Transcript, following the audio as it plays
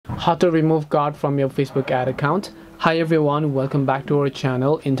How to remove card from your Facebook ad account. Hi everyone, welcome back to our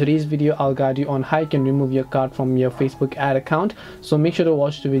channel. In today's video I'll guide you on how you can remove your card from your Facebook ad account, so make sure to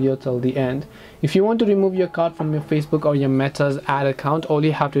watch the video till the end. If you want to remove your card from your Facebook or your Meta's ad account, all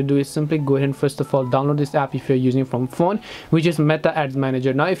you have to do is simply go ahead and first of all download this app if you're using from phone, which is Meta Ads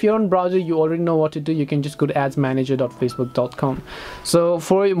Manager. Now if you're on browser, you already know what to do. You can just go to adsmanager.facebook.com. so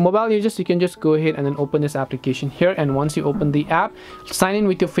for mobile users, you can just go ahead and then open this application here, and once you open the app, sign in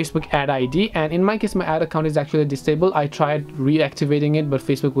with your Facebook ad ID. And in my case, my ad account is actually disabled. I tried reactivating it, but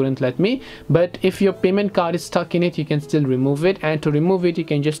Facebook wouldn't let me. But if your payment card is stuck in it, you can still remove it. And to remove it, you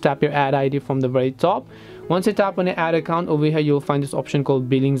can just tap your ad ID from the very top. Once you tap on your ad account, over here you'll find this option called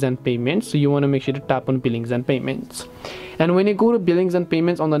billings and payments. So you want to make sure to tap on billings and payments. And when you go to billings and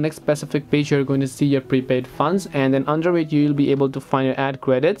payments, on the next specific page, you're going to see your prepaid funds, and then under it you'll be able to find your ad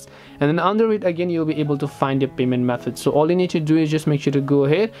credits, and then under it again you'll be able to find your payment method. So all you need to do is just make sure to go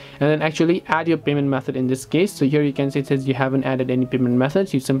ahead and then actually add your payment method in this case. So here you can see it says you haven't added any payment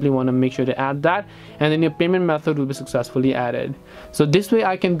methods. You simply want to make sure to add that, and then your payment method will be successfully added. So this way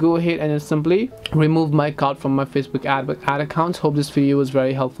I can go ahead and then simply remove my card from my Facebook ad account. Hope this video was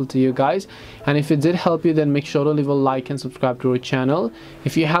very helpful to you guys, and if it did help you, then make sure to leave a like and subscribe to our channel.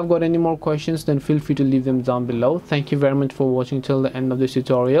 If you have got any more questions, then feel free to leave them down below. Thank you very much for watching till the end of this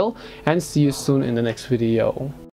tutorial, and see you soon in the next video.